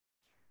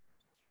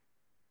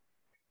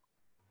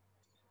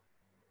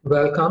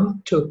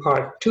Welcome to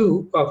part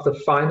 2 of the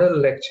final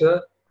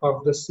lecture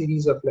of the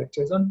series of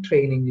lectures on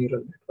training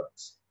neural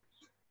networks.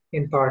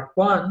 In part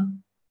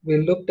 1,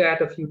 we looked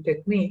at a few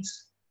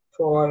techniques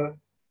for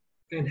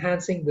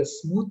enhancing the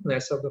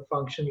smoothness of the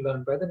function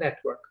learned by the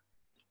network.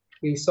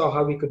 We saw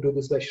how we could do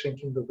this by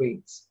shrinking the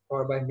weights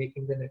or by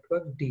making the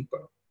network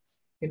deeper.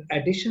 In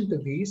addition to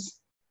these,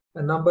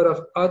 a number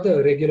of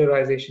other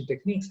regularization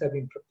techniques have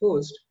been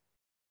proposed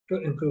to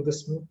improve the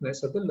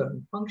smoothness of the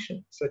learning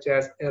function, such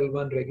as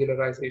L1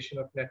 regularization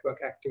of network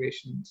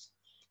activations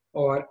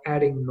or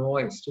adding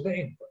noise to the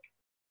input.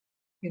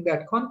 In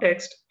that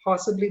context,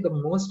 possibly the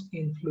most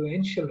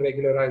influential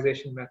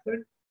regularization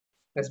method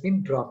has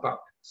been dropout.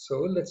 So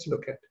let's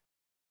look at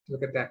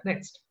that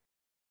next.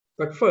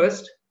 But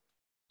first,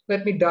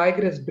 let me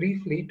digress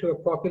briefly to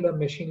a popular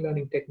machine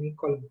learning technique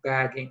called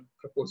bagging,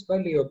 proposed by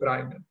Leo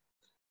Breiman.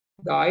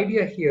 The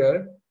idea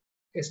here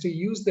is to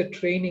use the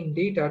training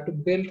data to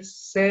build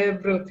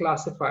several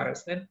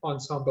classifiers and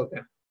ensemble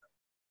them.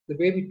 The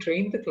way we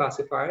train the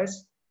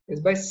classifiers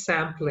is by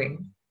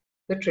sampling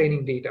the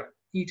training data.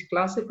 Each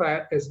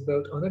classifier is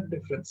built on a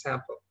different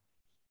sample.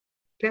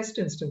 Test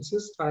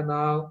instances are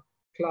now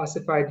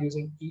classified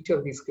using each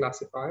of these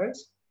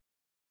classifiers,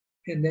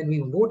 and then we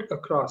vote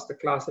across the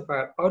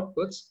classifier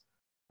outputs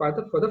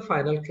for the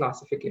final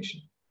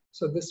classification.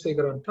 So this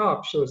figure on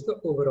top shows the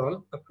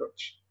overall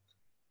approach.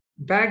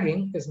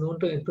 Bagging is known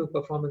to improve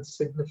performance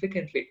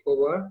significantly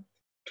over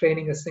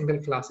training a single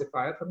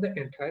classifier from the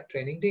entire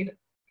training data.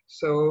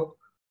 So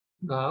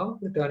now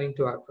returning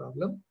to our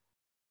problem,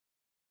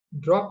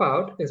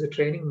 dropout is a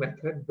training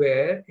method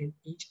where in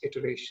each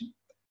iteration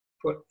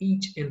for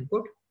each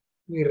input,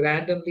 we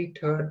randomly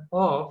turn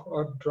off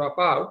or drop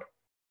out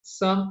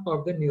some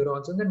of the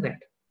neurons in the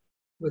net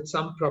with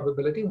some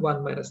probability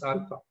 1 minus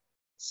alpha.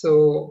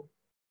 So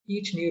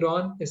each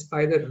neuron is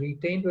either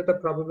retained with a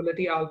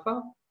probability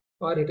alpha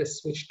or it is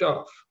switched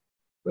off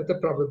with a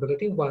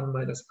probability 1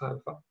 minus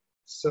alpha.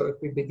 So if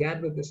we began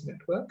with this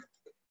network,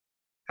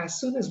 as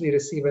soon as we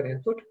receive an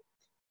input,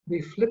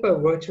 we flip a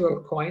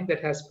virtual coin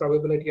that has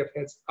probability of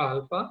heads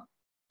alpha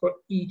for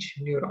each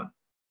neuron.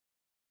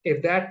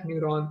 If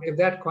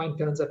that coin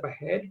turns up a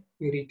head,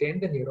 we retain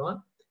the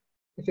neuron.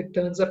 If it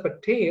turns up a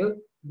tail,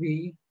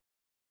 we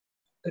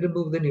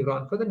remove the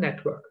neuron for the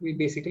network. We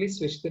basically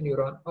switch the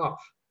neuron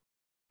off.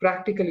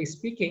 Practically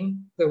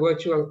speaking, the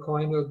virtual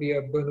coin will be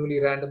a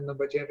Bernoulli random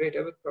number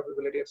generator with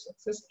probability of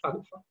success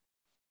alpha.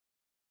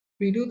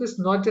 We do this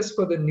not just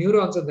for the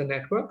neurons of the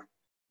network,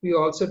 we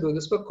also do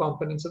this for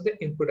components of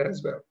the input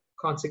as well.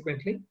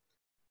 Consequently,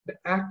 the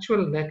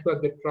actual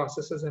network that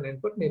processes an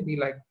input may be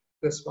like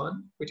this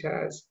one, which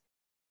has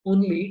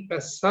only a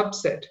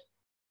subset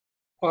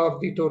of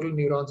the total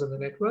neurons in the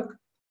network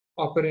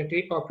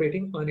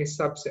operating on a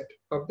subset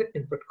of the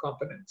input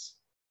components.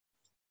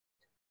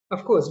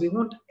 Of course, we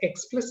won't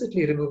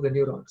explicitly remove the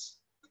neurons.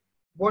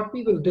 What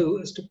we will do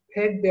is to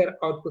peg their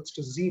outputs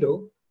to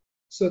 0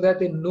 so that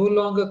they no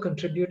longer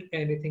contribute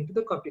anything to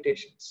the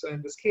computation. So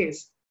in this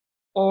case,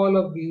 all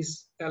of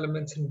these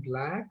elements in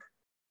black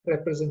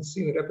represent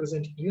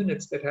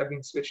units that have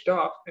been switched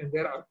off and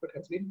their output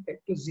has been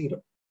pegged to 0.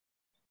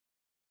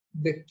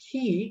 The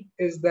key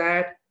is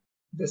that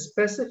the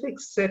specific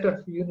set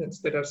of units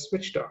that are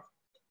switched off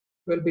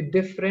will be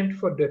different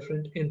for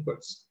different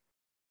inputs.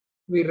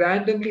 We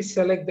randomly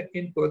select the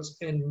inputs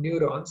and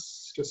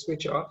neurons to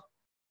switch off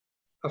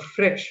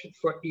afresh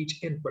for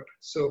each input.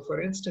 So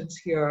for instance,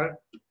 here,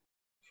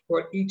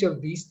 for each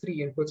of these three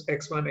inputs,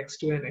 x1,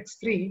 x2, and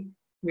x3,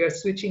 we are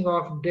switching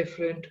off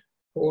different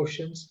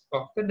portions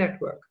of the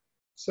network.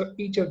 So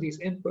each of these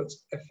inputs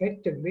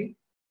effectively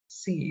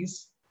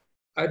sees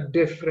a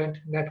different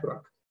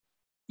network.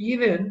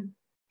 Even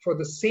for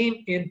the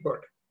same input,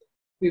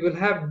 we will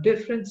have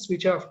different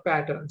switch off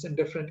patterns in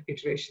different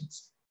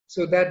iterations,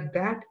 so that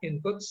that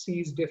input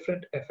sees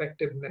different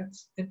effective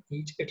nets in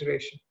each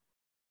iteration.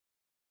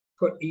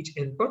 For each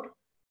input,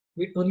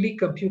 we only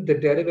compute the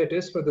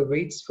derivatives for the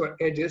weights for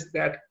edges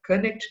that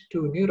connect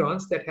to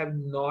neurons that have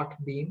not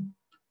been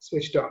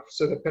switched off.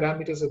 So the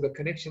parameters of the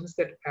connections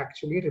that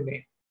actually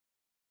remain.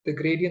 The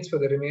gradients for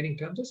the remaining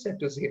terms are set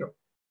to 0.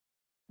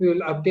 We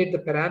will update the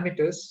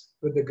parameters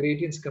with the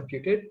gradients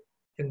computed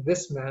in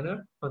this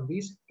manner on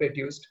these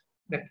reduced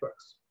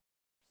networks.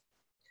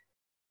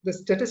 The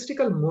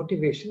statistical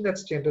motivation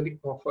that's generally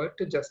offered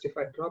to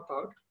justify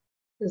dropout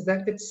is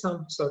that it's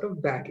some sort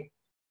of bagging.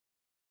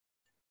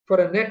 For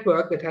a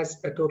network that has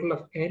a total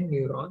of n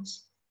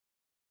neurons,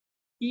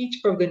 each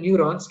of the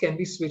neurons can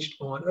be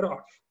switched on or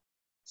off.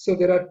 So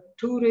there are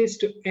 2 raised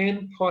to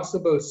n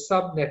possible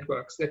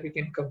subnetworks that we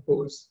can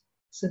compose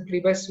simply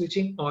by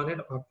switching on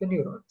and off the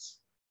neurons.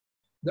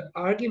 The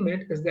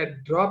argument is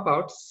that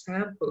dropout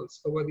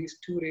samples over these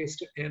 2 raised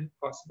to n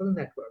possible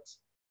networks.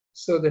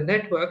 So the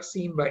network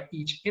seen by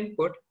each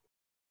input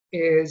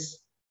is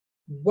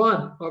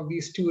one of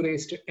these 2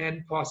 raised to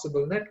n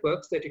possible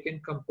networks that you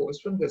can compose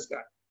from this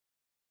guy.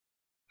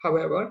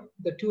 However,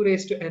 the 2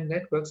 raised to n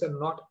networks are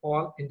not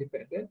all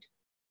independent,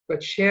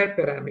 but share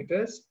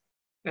parameters,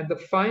 and the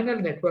final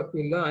network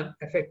we learn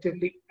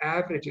effectively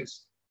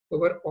averages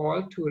over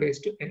all 2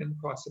 raised to n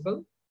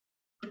possible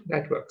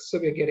networks. So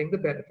we're getting the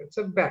benefits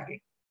of bagging.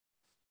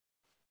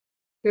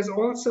 There's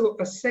also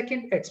a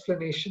second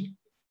explanation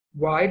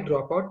why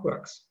dropout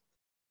works.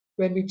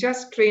 When we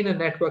just train a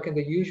network in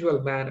the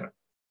usual manner,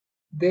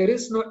 there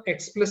is no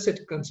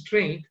explicit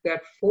constraint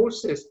that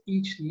forces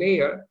each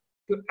layer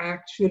to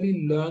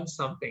actually learn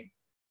something.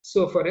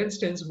 So for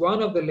instance,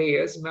 one of the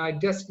layers might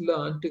just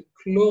learn to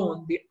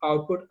clone the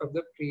output of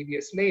the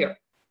previous layer.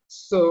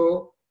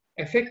 So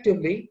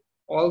effectively,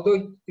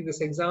 although in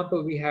this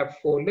example we have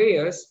 4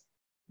 layers,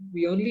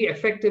 we only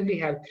effectively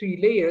have 3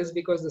 layers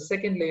because the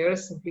second layer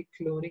is simply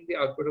cloning the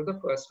output of the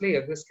first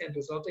layer. This can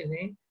result in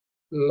a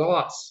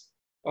loss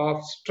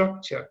of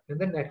structure in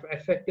the network,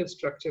 effective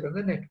structure in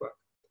the network.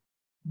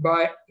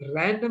 By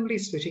randomly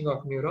switching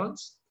off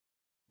neurons,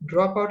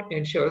 dropout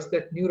ensures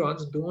that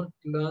neurons don't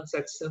learn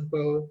such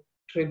simple,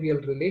 trivial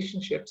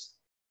relationships,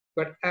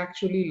 but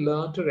actually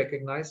learn to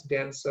recognize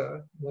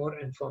denser, more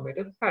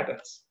informative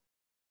patterns.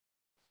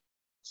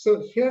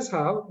 So here's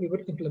how we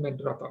would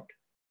implement dropout.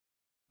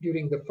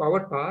 During the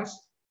forward pass,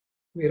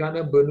 we run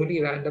a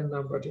Bernoulli random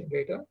number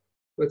generator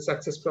with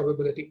success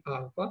probability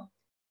alpha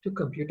to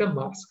compute a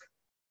mask.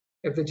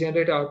 If the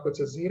generator outputs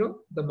a 0,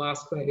 the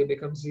mask value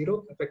becomes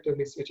 0,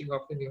 effectively switching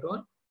off the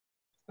neuron.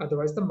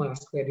 Otherwise, the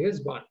mask value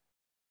is 1.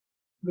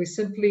 We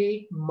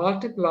simply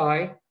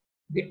multiply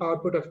the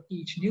output of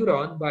each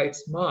neuron by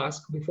its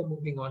mask before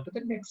moving on to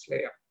the next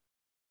layer.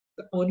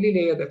 The only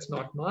layer that's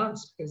not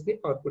masked is the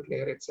output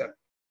layer itself.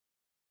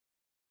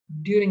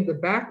 During the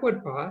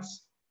backward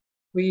pass,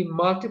 we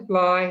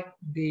multiply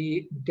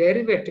the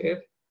derivative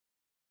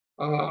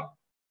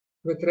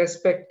with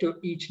respect to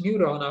each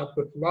neuron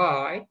output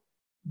y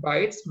by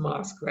its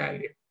mask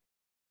value.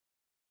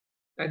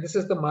 And this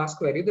is the mask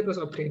value that was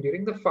obtained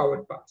during the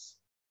forward pass.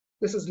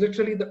 This is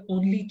literally the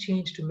only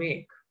change to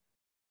make.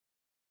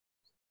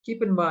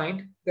 Keep in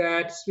mind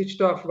that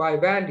switched off y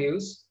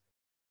values,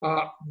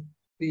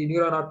 the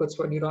neuron outputs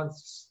for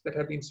neurons that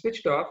have been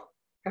switched off,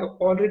 have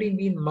already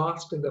been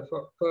masked in the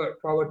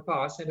forward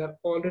pass and are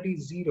already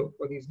 0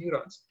 for these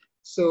neurons.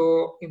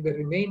 So in the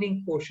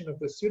remaining portion of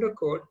the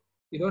pseudocode,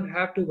 you don't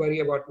have to worry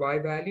about y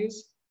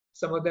values.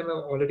 Some of them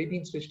have already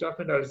been switched off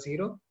and are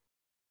 0.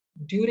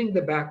 During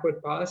the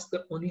backward pass,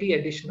 the only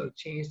additional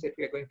change that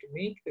we are going to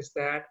make is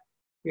that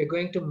we are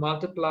going to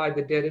multiply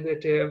the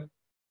derivative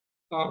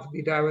of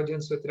the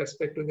divergence with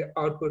respect to the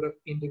output of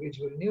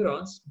individual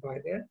neurons by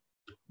their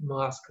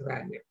mask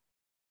value.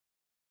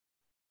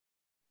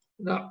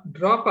 Now,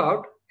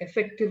 dropout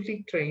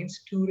effectively trains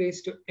 2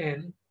 raised to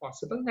n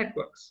possible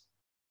networks.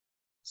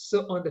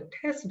 So on the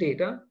test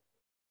data,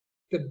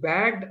 the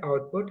bagged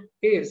output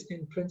is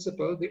in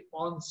principle the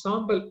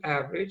ensemble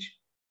average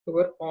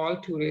over all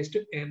 2 raised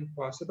to n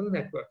possible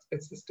networks.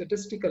 It's the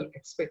statistical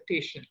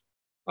expectation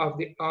of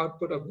the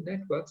output of the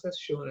networks as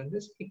shown in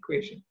this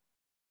equation.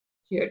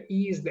 Here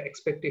E is the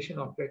expectation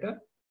operator,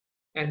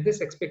 and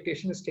this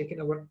expectation is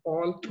taken over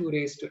all 2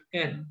 raised to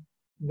n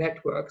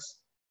networks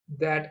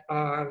that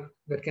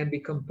can be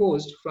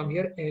composed from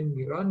your n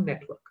neuron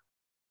network.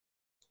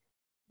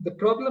 The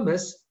problem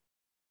is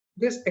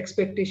this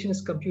expectation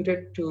is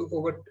computed to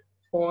over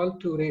all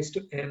 2 raised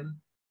to n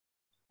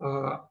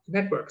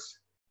networks.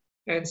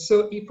 And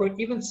so for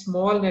even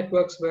small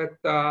networks with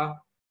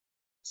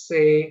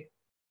say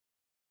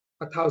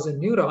 1,000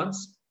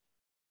 neurons,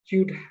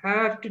 you'd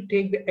have to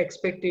take the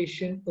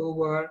expectation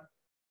over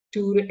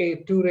 2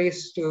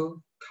 raised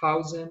to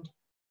 1,000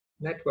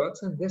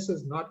 networks, and this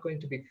is not going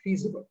to be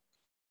feasible.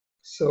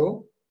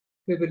 So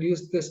we will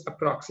use this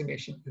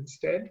approximation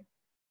instead.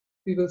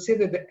 We will say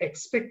that the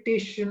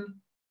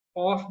expectation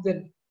of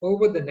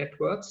over the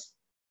networks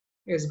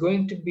is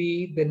going to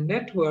be the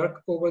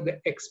network over the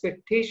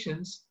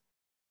expectations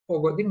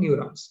over the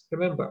neurons.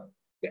 Remember,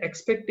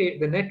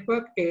 the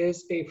network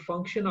is a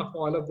function of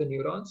all of the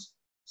neurons.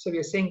 So we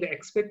are saying the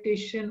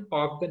expectation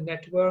of the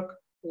network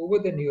over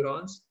the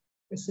neurons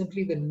is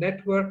simply the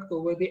network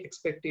over the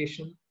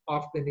expectation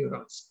of the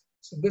neurons.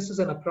 So this is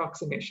an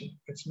approximation.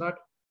 It's not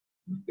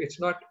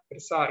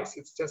precise.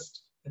 It's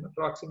just an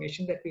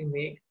approximation that we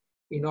make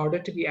in order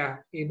to be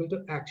able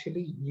to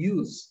actually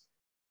use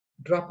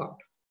dropout.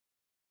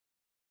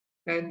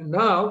 And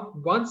now,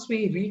 once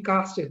we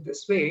recast it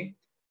this way,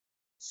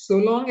 so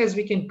long as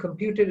we can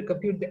compute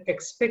the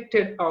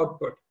expected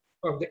output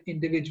of the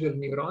individual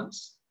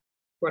neurons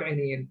for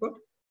any input,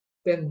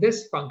 then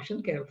this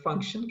function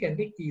can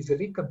be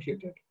easily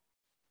computed.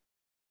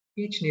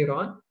 Each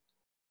neuron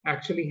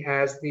actually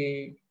has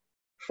the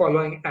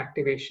following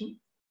activation.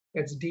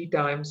 It's d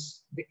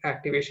times the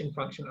activation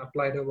function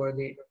applied over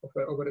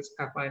its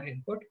affine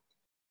input.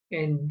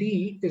 And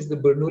d is the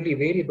Bernoulli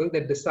variable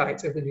that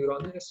decides if the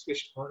neuron is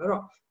switched on or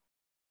off.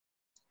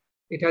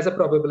 It has a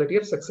probability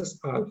of success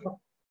alpha.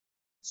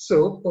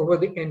 So over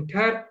the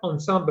entire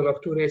ensemble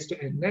of 2 raised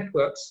to n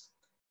networks,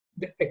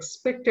 the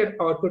expected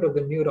output of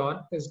the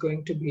neuron is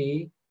going to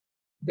be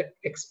the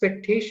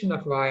expectation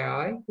of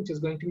yi, which is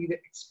going to be the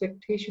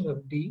expectation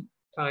of d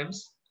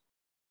times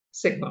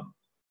sigma.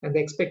 And the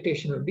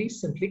expectation of d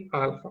is simply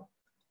alpha.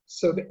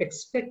 So the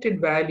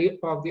expected value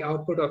of the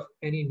output of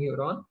any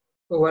neuron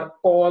over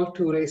all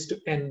 2 raised to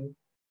n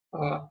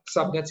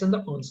subnets in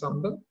the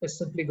ensemble is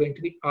simply going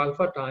to be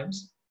alpha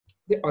times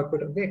the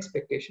output of the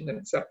expectation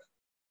itself.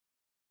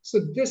 So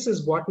this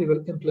is what we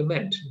will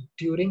implement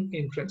during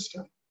inference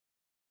time.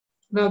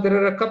 Now there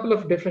are a couple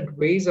of different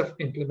ways of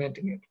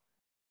implementing it.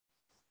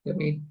 Let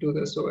me do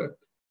this over.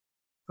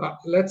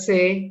 Let's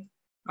say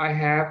I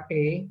have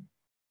a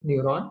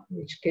neuron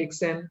which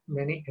takes in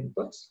many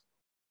inputs.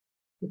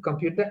 You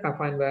compute the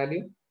affine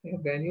value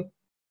and then you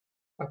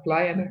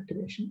apply an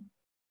activation.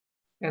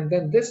 And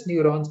then this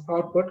neuron's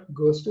output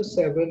goes to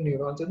several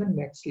neurons in the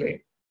next layer.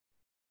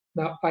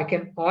 Now I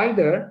can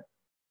either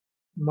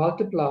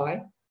multiply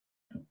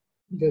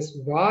this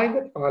y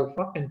with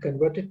alpha and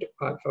convert it to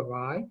alpha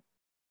y,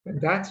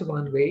 and that's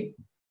one way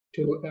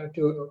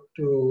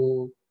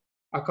to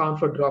account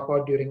for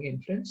dropout during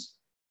inference.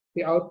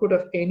 The output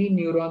of any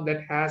neuron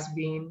that has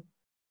been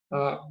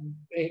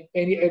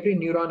every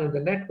neuron in the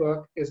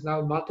network is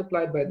now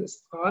multiplied by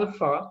this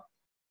alpha,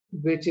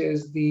 which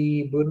is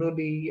the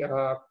Bernoulli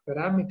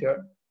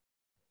parameter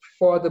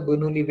for the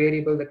Bernoulli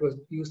variable that was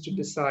used to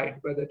decide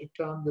whether to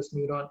turn this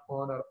neuron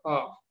on or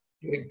off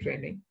during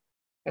training,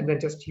 and then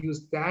just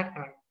use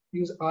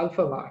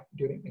alpha y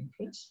during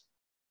inference.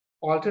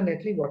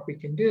 Alternately, what we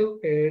can do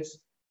is,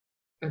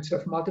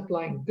 instead of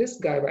multiplying this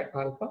guy by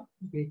alpha,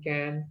 we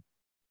can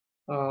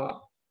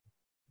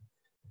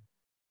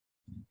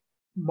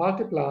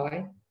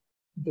multiply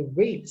the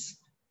weights,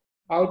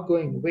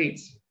 outgoing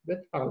weights, with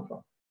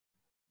alpha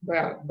by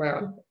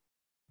alpha.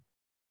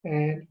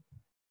 And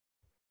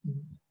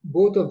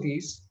both of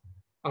these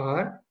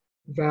are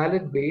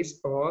valid ways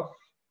of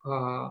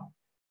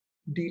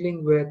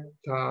dealing with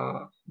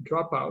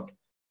dropout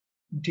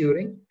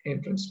during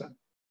inference time.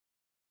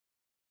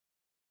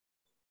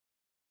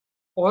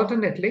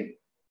 Alternately,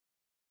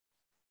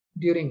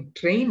 during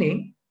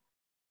training,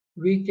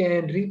 we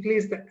can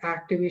replace the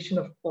activation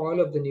of all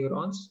of the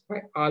neurons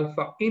by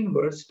alpha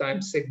inverse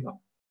times sigma,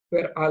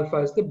 where alpha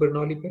is the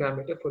Bernoulli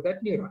parameter for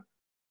that neuron.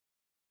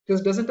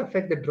 This doesn't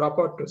affect the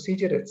dropout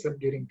procedure itself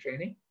during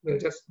training. We'll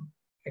just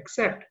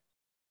accept.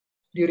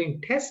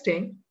 During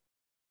testing,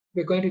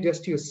 we're going to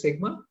just use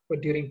sigma,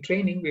 but during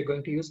training, we're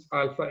going to use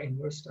alpha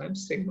inverse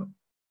times sigma.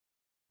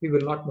 We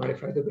will not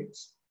modify the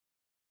weights.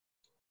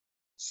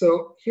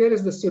 So here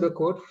is the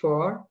pseudocode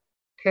for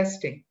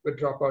testing with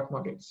dropout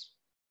models.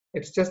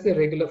 It's just the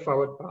regular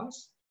forward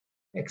pass,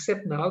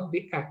 except now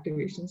the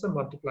activations are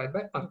multiplied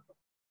by alpha.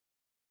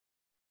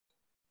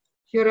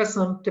 Here are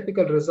some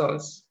typical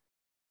results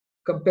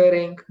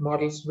comparing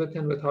models with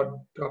and without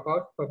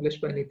dropout,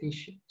 published by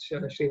Nitish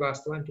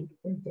Srivastava in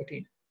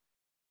 2013.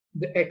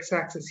 The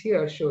x-axis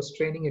here shows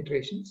training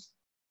iterations.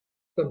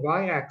 The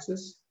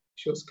y-axis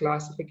shows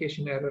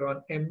classification error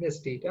on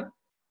MNIST data.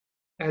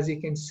 As you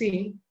can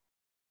see,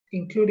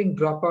 including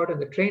dropout in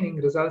the training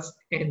results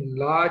in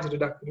large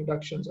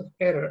reductions of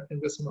error in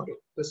this model.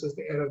 This is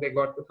the error they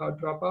got without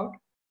dropout.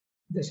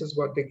 This is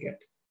what they get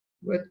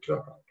with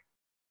dropout.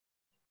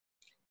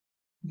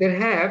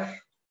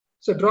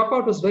 So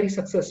dropout was very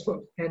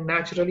successful, and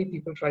naturally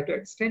people try to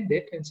extend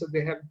it, and so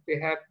they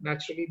have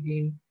naturally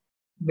been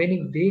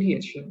many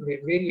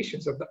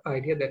variations of the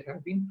idea that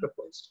have been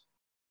proposed.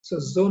 So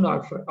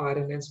zonal for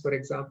RNNs, for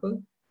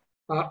example,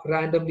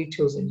 randomly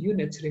chosen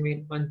units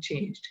remain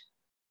unchanged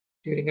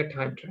during a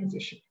time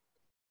transition.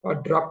 Or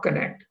drop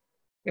connect,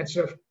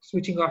 instead of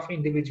switching off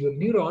individual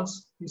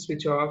neurons, you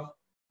switch off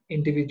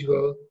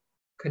individual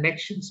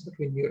connections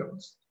between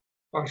neurons.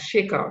 Or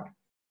shakeout,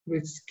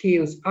 which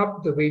scales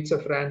up the weights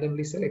of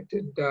randomly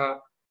selected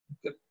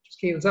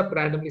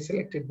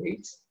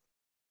weights,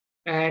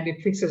 and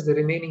it fixes the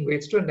remaining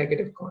weights to a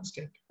negative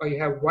constant. Or you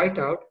have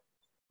whiteout,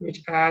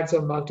 which adds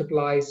or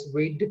multiplies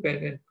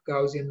weight-dependent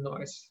Gaussian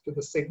noise to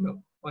the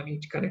signal on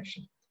each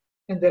connection.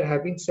 And there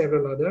have been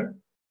several other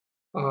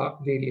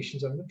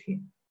variations on the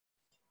theme.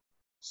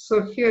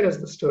 So here is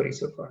the story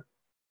so far.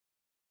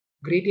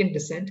 Gradient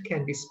descent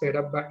can be sped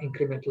up by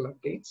incremental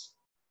updates.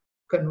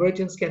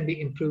 Convergence can be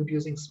improved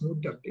using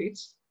smoothed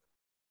updates.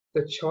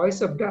 The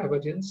choice of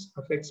divergence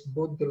affects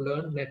both the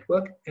learned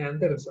network and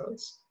the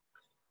results.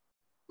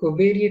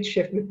 Covariate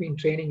shift between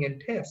training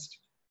and test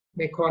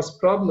may cause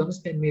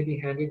problems and may be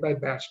handled by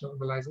batch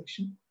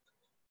normalization.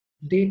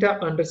 Data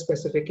under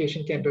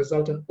specification can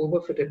result in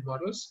overfitted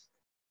models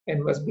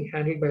and must be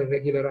handled by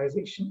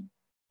regularization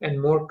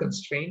and more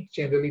constrained,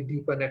 generally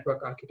deeper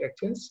network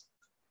architectures.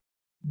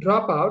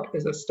 Dropout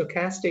is a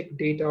stochastic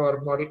data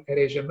or model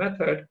erasure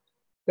method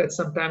that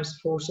sometimes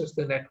forces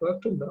the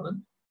network to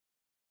learn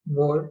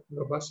more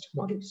robust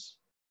models.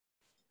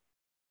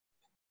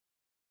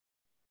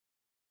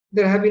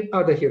 There have been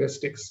other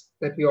heuristics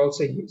that we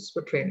also use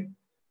for training.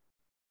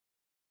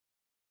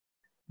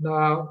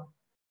 Now,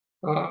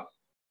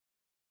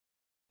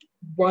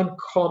 one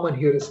common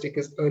heuristic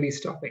is early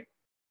stopping.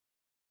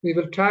 We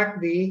will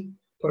track the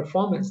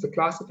performance, the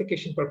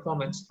classification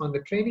performance on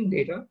the training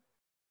data,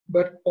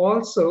 but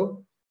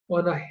also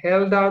on a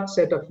held out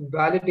set of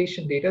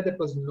validation data that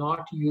was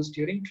not used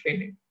during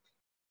training.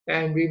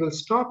 And we will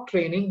stop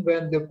training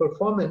when the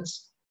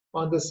performance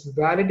on this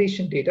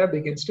validation data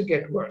begins to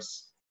get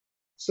worse.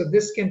 So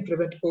this can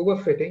prevent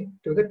overfitting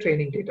to the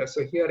training data.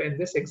 So here in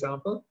this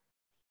example,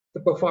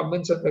 the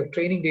performance of the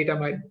training data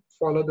might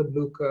follow the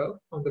blue curve.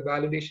 On the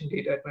validation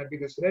data, it might be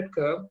this red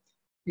curve.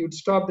 You'd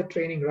stop the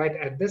training right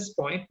at this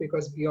point,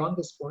 because beyond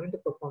this point, the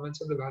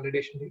performance of the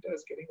validation data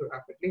is getting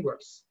rapidly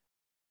worse.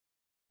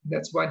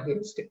 That's one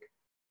heuristic.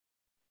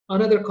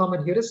 Another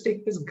common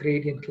heuristic is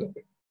gradient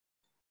clipping.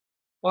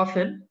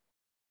 Often,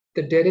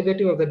 the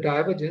derivative of the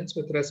divergence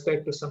with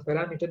respect to some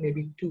parameter may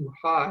be too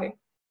high,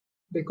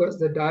 because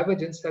the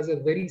divergence has a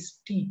very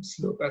steep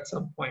slope at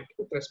some point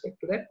with respect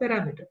to that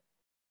parameter.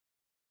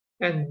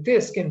 And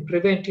this can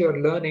prevent your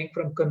learning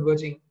from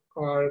converging,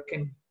 or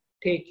can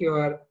take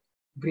your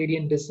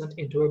gradient descent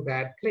into a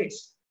bad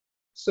place.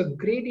 So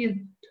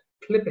gradient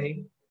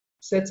clipping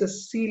sets a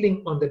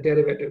ceiling on the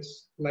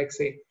derivatives, like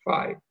say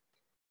 5.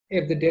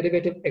 If the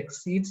derivative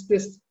exceeds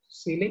this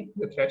ceiling,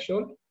 the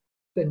threshold,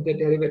 then the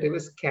derivative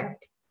is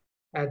capped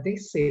at the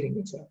ceiling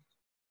itself.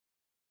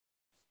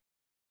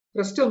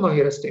 There are still more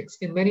heuristics.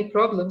 In many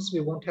problems,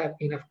 we won't have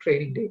enough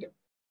training data.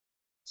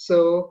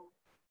 So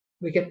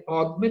we can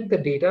augment the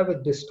data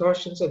with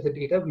distortions of the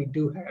data we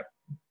do have,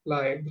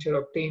 like which are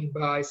obtained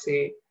by,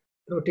 say,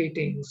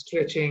 rotating,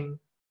 stretching,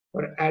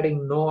 or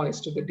adding noise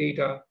to the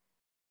data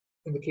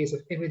in the case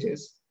of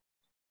images,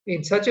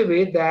 in such a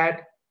way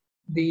that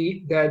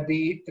the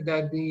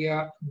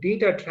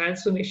data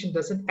transformation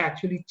doesn't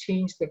actually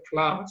change the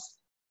class.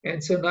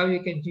 And so now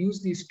you can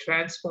use these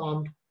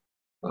transformed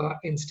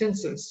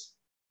instances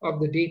of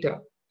the data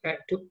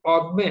to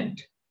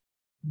augment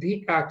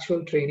the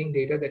actual training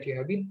data that you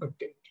have been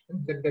obtained,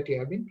 that you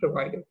have been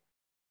provided.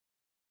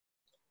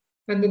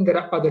 And then there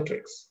are other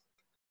tricks,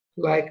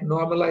 like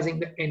normalizing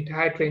the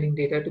entire training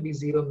data to be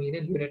zero mean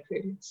and unit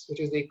variance, which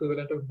is the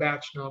equivalent of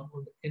batch norm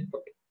on the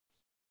input.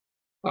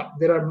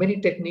 There are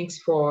many techniques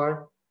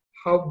for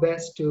how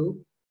best to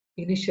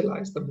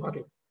initialize the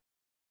model.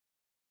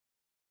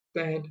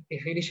 And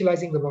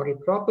initializing the model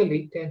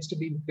properly tends to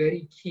be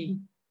very key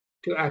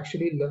to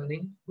actually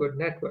learning good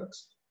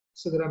networks.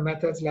 So there are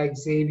methods like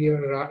Xavier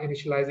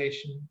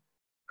initialization,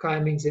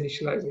 Chi-means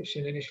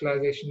initialization,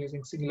 initialization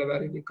using singular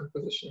value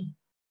decomposition,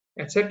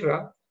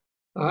 etc.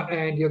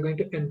 And you're going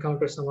to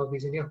encounter some of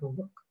these in your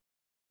homework.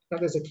 Now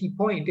there's a key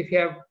point. If you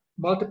have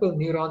multiple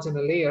neurons in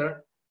a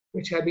layer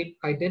which have been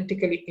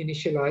identically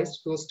initialized,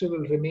 those two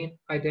will remain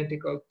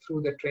identical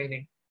through the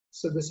training.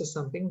 So this is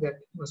something that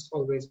must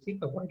always be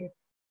avoided.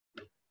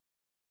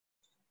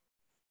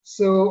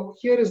 So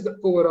here is the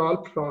overall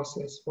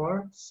process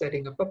for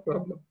setting up a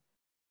problem.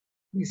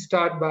 We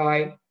start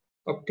by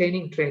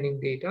obtaining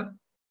training data,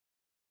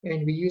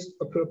 and we use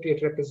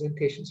appropriate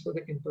representations for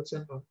the inputs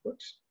and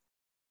outputs.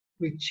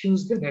 We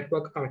choose the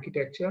network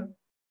architecture,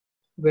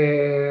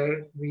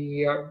 where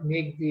we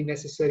make the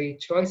necessary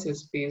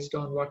choices based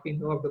on what we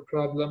know of the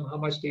problem, how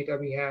much data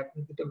we have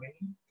in the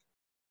domain.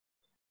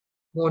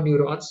 More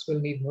neurons will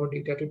need more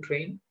data to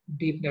train.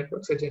 Deep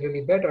networks are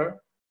generally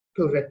better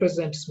to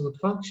represent smooth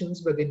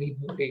functions, but they need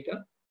more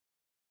data.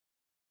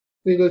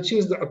 We will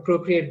choose the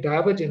appropriate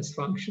divergence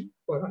function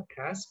for our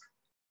task.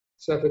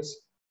 So if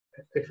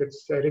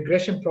it's a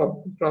regression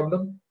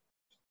problem,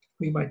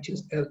 we might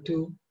choose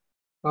L2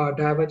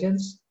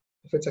 divergence.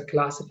 If it's a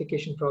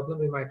classification problem,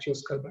 we might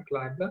choose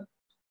Kullback-Leibler.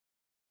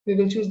 We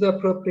will choose the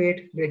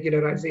appropriate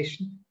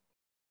regularization.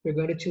 We're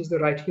going to choose the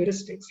right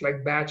heuristics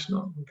like batch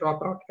norm,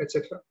 dropout,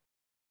 etc.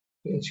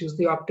 We'll choose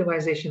the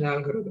optimization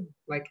algorithm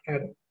like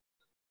adder.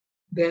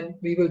 Then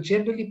we will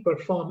generally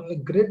perform a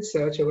grid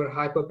search over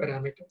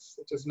hyperparameters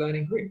such as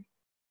learning rate,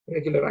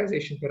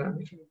 regularization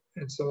parameter,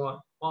 and so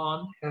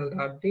on held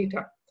out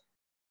data.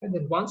 And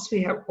then once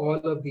we have all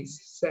of these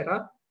set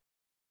up,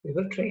 we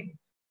will train.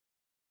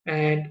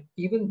 And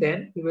even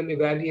then, we will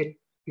evaluate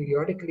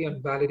periodically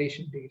on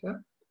validation data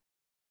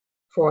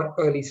for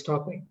early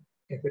stopping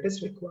if it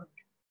is required.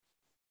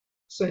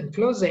 So in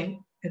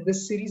closing, in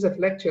this series of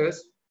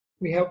lectures,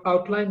 we have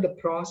outlined the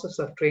process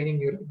of training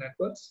neural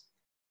networks.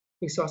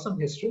 We saw some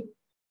history.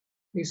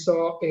 We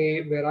saw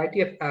a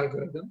variety of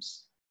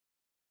algorithms.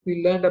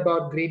 We learned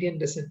about gradient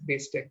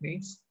descent-based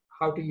techniques,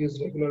 how to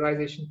use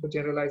regularization for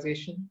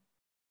generalization.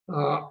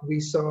 We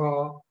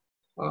saw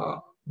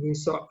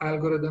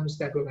algorithms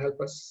that will help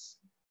us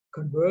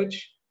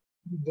converge,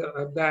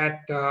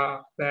 that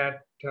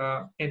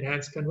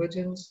enhance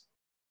convergence.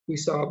 We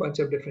saw a bunch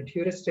of different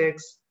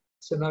heuristics.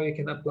 So now you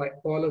can apply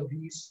all of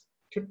these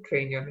to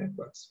train your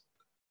networks.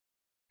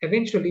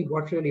 Eventually,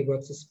 what really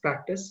works is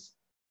practice.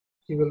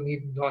 You will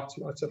need lots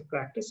of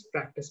practice.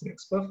 Practice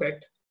makes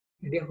perfect,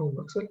 and your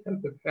homeworks will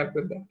help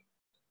with that.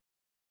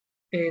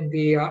 In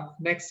the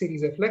next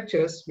series of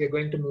lectures, we are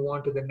going to move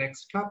on to the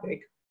next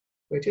topic,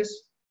 which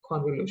is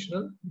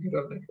convolutional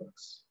neural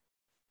networks.